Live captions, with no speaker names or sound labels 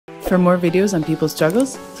For more videos on people's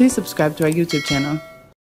struggles, please subscribe to our YouTube channel.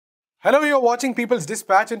 Hello, you're watching People's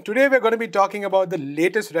Dispatch, and today we're going to be talking about the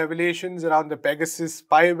latest revelations around the Pegasus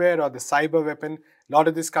spyware or the Cyberweapon. A lot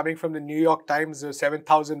of this coming from the New York Times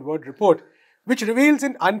 7,000-word report, which reveals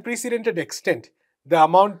in unprecedented extent the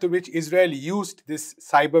amount to which Israel used this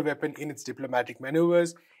cyberweapon in its diplomatic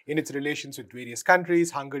maneuvers, in its relations with various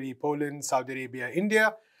countries, Hungary, Poland, Saudi Arabia,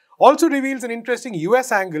 India. Also reveals an interesting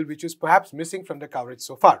US angle which is perhaps missing from the coverage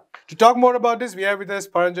so far. To talk more about this, we have with us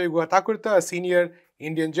Paranjoy Guha Thakurta, a senior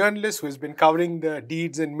Indian journalist who has been covering the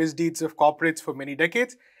deeds and misdeeds of corporates for many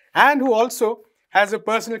decades, and who also has a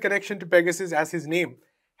personal connection to Pegasus, as his name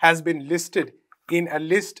has been listed in a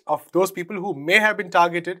list of those people who may have been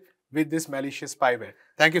targeted with this malicious spyware.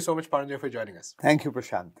 Thank you so much, Paranjoy, for joining us. Thank you,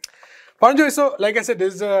 Prashant. Paranjoy, so like I said,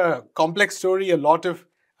 this is a complex story, a lot of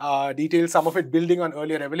details, some of it building on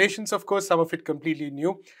earlier revelations, of course, some of it completely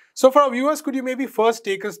new. So for our viewers, could you maybe first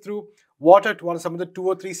take us through what are some of the 2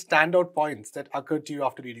 or 3 standout points that occurred to you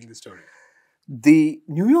after reading the story? The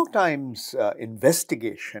New York Times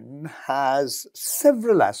investigation has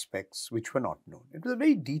several aspects which were not known. It was a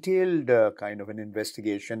very detailed kind of an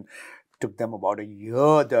investigation. It took them about a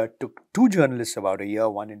year. It took 2 journalists about a year,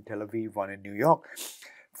 one in Tel Aviv, one in New York.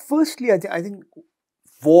 Firstly, I think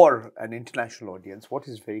for an international audience, what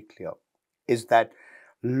is very clear is that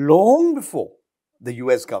long before the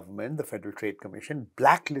US government, the Federal Trade Commission,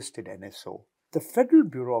 blacklisted NSO, the Federal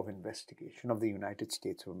Bureau of Investigation of the United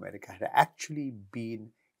States of America had actually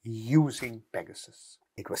been using Pegasus.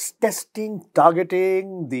 It was testing,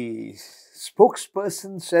 targeting. The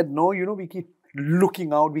spokesperson said, no, we keep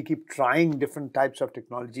looking out, we keep trying different types of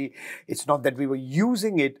technology. It's not that we were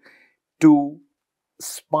using it to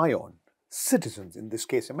spy on citizens, in this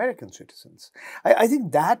case, American citizens. I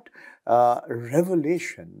think that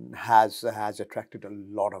revelation has attracted a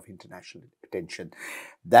lot of international attention.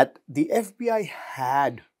 That the FBI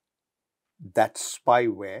had that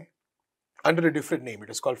spyware. Under a different name, it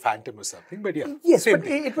was called Phantom or something, but yeah. Yes, but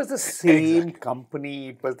it was the same Exactly. company.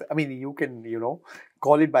 It was, you can,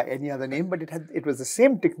 call it by any other name, but it was the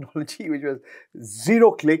same technology, which was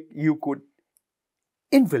 0-click. You could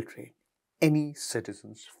infiltrate any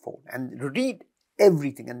citizen's phone and read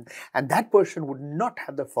everything, and that person would not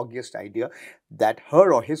have the foggiest idea that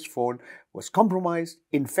her or his phone was compromised,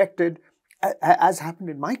 infected, as happened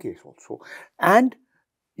in my case also. And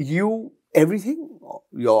everything,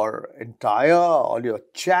 your entire, all your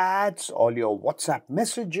chats, all your WhatsApp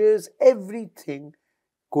messages, everything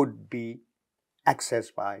could be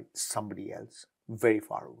accessed by somebody else very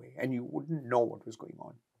far away, and you wouldn't know what was going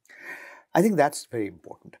on. I think that's very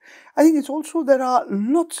important. I think it's also, there are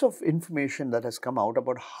lots of information that has come out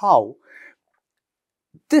about how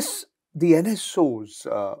the NSO's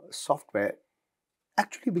software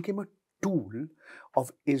actually became a tool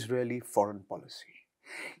of Israeli foreign policy.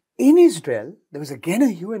 In Israel, there was again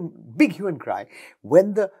a big hue and cry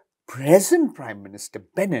when the present Prime Minister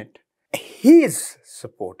Bennett, his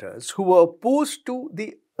supporters who were opposed to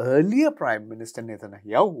the earlier Prime Minister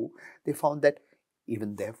Netanyahu, they found that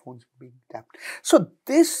even their phones were being tapped. So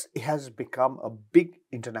this has become a big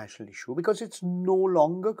international issue because it's no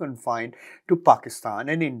longer confined to Pakistan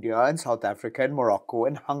and India and South Africa and Morocco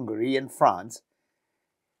and Hungary and France.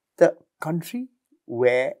 The country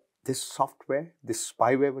where this software, this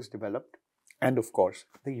spyware was developed, and of course,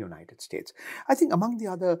 the United States. I think among the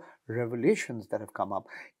other revelations that have come up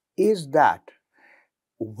is that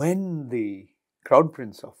when the Crown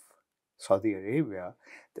Prince of Saudi Arabia,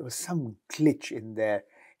 there was some glitch in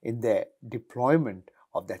their deployment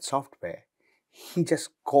of that software. He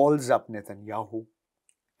just calls up Netanyahu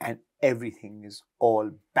and everything is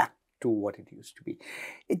all back to what it used to be.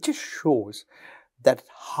 It just shows that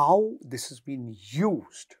how this has been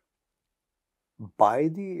used by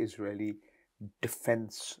the Israeli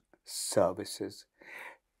defense services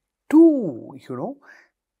to,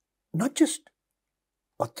 not just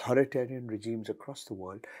authoritarian regimes across the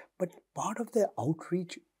world, but part of their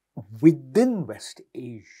outreach within West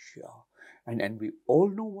Asia. And we all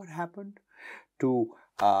know what happened to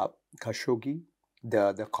Khashoggi,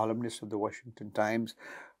 the columnist of the Washington Times,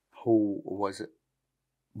 who was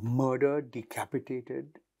murdered,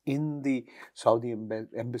 decapitated in the Saudi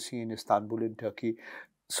embassy in Istanbul in Turkey.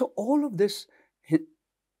 So all of this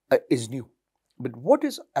is new. But what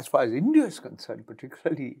is, as far as India is concerned,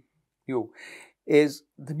 particularly new, is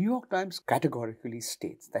the New York Times categorically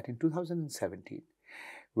states that in 2017,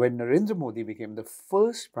 when Narendra Modi became the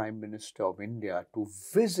first Prime Minister of India to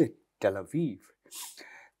visit Tel Aviv,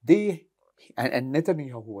 and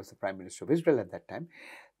Netanyahu was the Prime Minister of Israel at that time,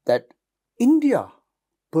 that India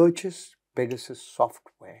purchased Pegasus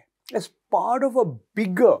software as part of a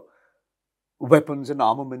bigger weapons and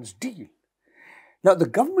armaments deal. Now, the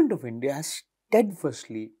government of India has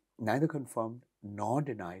steadfastly neither confirmed nor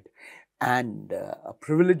denied, and a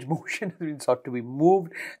privilege motion has been sought to be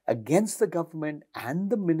moved against the government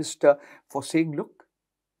and the minister for saying, look,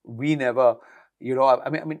 we never,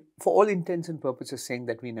 for all intents and purposes, saying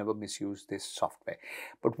that we never misused this software.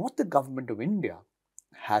 But what the government of India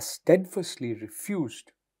has steadfastly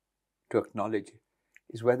refused to acknowledge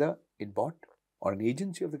is whether it bought, or an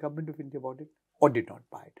agency of the government of India bought it, or did not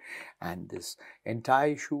buy it. And this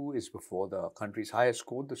entire issue is before the country's highest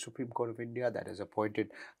court, the Supreme Court of India, that has appointed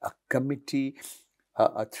a committee,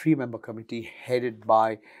 a 3-member committee headed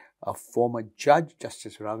by a former judge,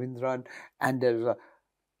 Justice Ravindran, and there's a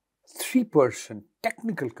 3-person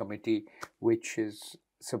technical committee which is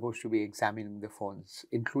supposed to be examining the phones,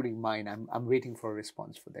 including mine. I'm waiting for a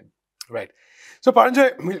response for them. Right. So,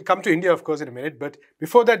 Paranjoy, we'll come to India, of course, in a minute. But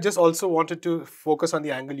before that, just also wanted to focus on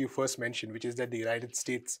the angle you first mentioned, which is that the United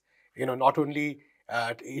States, not only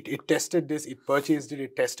it tested this, it purchased it,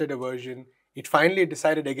 it tested a version, it finally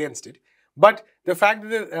decided against it. But the fact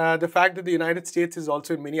that the United States is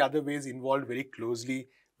also in many other ways involved very closely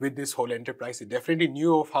with this whole enterprise, it definitely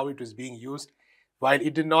knew of how it was being used. While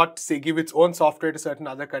it did not, say, give its own software to certain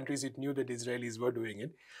other countries, it knew that Israelis were doing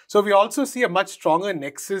it. So we also see a much stronger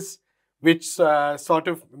nexus, which sort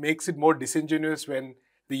of makes it more disingenuous when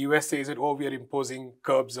the US says that, oh, we are imposing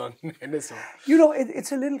curbs on NSO.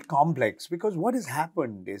 It's a little complex, because what has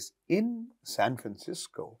happened is in San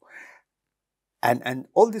Francisco, and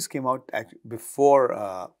all this came out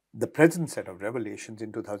before the present set of revelations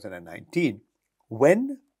in 2019,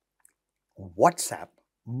 when WhatsApp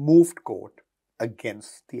moved court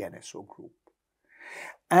against the NSO group.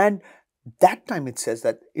 And that time it says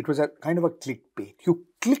that it was a kind of a clickbait. You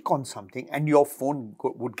click on something and your phone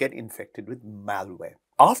would get infected with malware.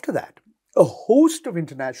 After that, a host of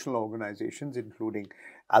international organizations, including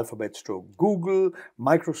Alphabet, Google,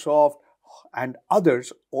 Microsoft, and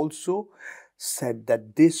others, also said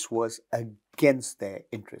that this was against their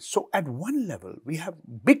interests. So at one level, we have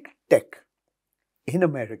big tech in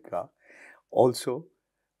America also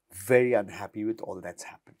very unhappy with all that's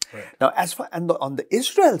happened. Right. Now, as far on the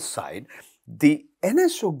Israel side, the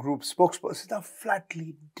NSO group spokespersons are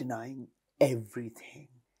flatly denying everything.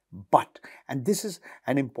 But, and this is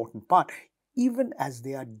an important part, even as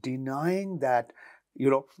they are denying that,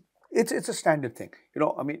 it's a standard thing.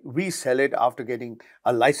 We sell it after getting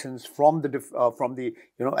a license from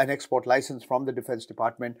an export license from the Defense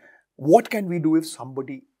Department. What can we do if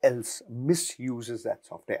somebody else misuses that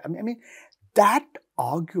software? That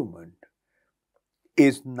argument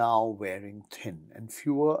is now wearing thin, and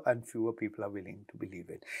fewer people are willing to believe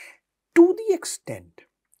it. To the extent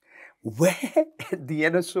where the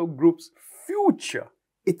NSO group's future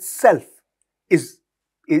itself is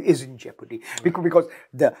in jeopardy, because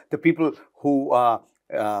the people who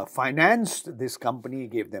financed this company,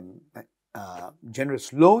 gave them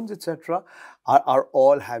generous loans, etc., are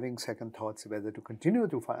all having second thoughts whether to continue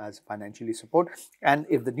to as financially support. And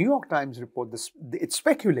if the New York Times report this, it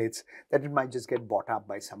speculates that it might just get bought up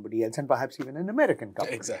by somebody else, and perhaps even an American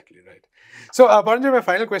company. Exactly right. So, Paranjoy, my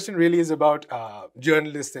final question really is about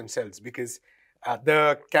journalists themselves, because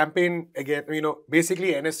the campaign, again,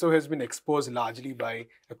 basically NSO has been exposed largely by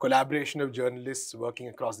a collaboration of journalists working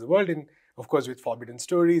across the world, and of course with Forbidden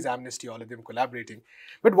Stories, Amnesty, all of them collaborating.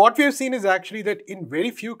 But what we have seen is actually that in very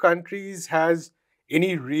few countries has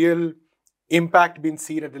any real impact been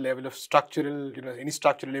seen at the level of structural, any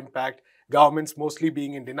structural impact. Governments mostly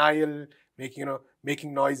being in denial,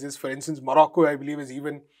 making noises. For instance, Morocco, I believe, has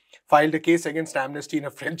even filed a case against Amnesty in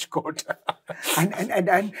a French court. and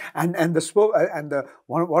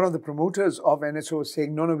one of the promoters of NSO was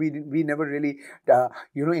saying, no, we never really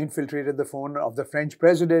infiltrated the phone of the French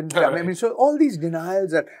president. Right. So all these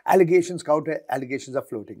denials and allegations, counter allegations are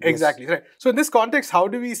floating. Exactly, right. So in this context, how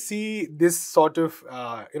do we see this sort of,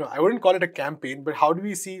 I wouldn't call it a campaign, but how do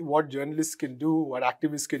we see what journalists can do, what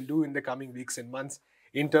activists can do in the coming weeks and months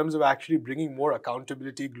in terms of actually bringing more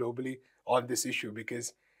accountability globally on this issue?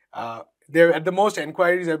 Because there, at the most,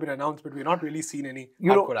 inquiries have been announced, but we're not really seen any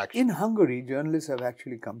hardcore action. In Hungary, journalists have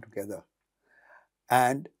actually come together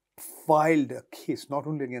and filed a case not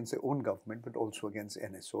only against their own government but also against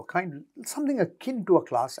NSO, something akin to a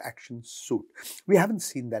class action suit. We haven't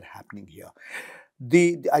seen that happening here.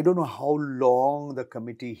 I don't know how long the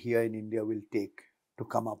committee here in India will take to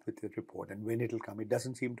come up with the report and when it will come. It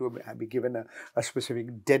doesn't seem to be given a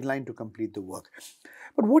specific deadline to complete the work.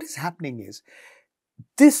 But what is happening is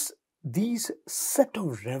these set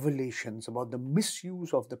of revelations about the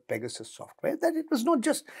misuse of the Pegasus software, that it was not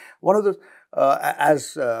just one of those,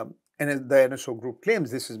 as And the NSO group claims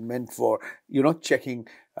this is meant for, checking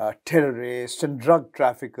terrorists and drug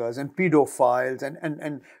traffickers and pedophiles,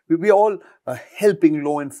 and we all helping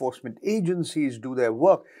law enforcement agencies do their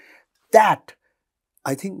work. That,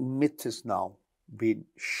 I think, myth is now been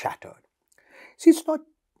shattered. See,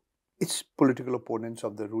 it's political opponents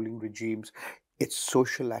of the ruling regimes, it's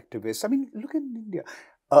social activists. I mean, look at India.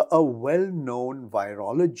 A well-known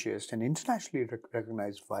virologist, an internationally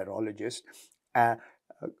recognized virologist,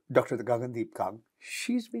 Dr. Gagandeep Kang,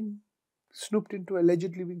 she's been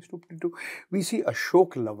allegedly being snooped into. We see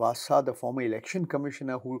Ashok Lavasa, the former election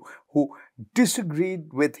commissioner who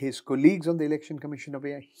disagreed with his colleagues on the election commission of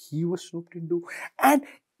India. He was snooped into. And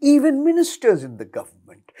even ministers in the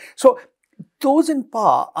government. So those in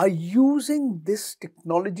power are using this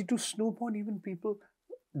technology to snoop on even people,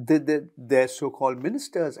 their so-called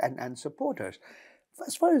ministers and supporters.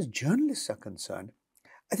 As far as journalists are concerned,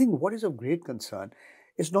 I think what is of great concern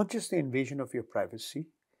is not just the invasion of your privacy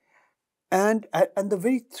and the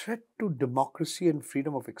very threat to democracy and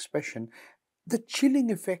freedom of expression, the chilling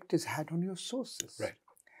effect it's had on your sources. Right.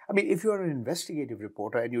 I mean, if you are an investigative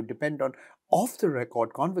reporter and you depend on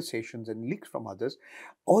off-the-record conversations and leaks from others,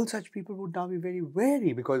 all such people would now be very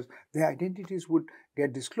wary because their identities would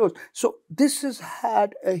get disclosed. So this has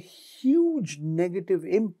had a huge negative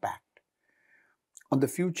impact on the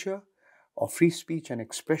future of free speech and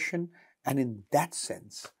expression, and in that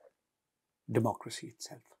sense, democracy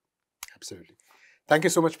itself. Absolutely. Thank you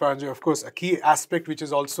so much, Paranjoy. Of course, a key aspect which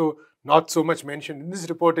is also not so much mentioned in this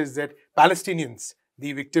report is that Palestinians,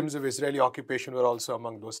 the victims of Israeli occupation, were also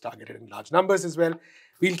among those targeted in large numbers as well.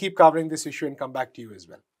 We'll keep covering this issue and come back to you as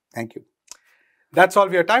well. Thank you. That's all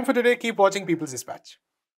we have time for today. Keep watching People's Dispatch.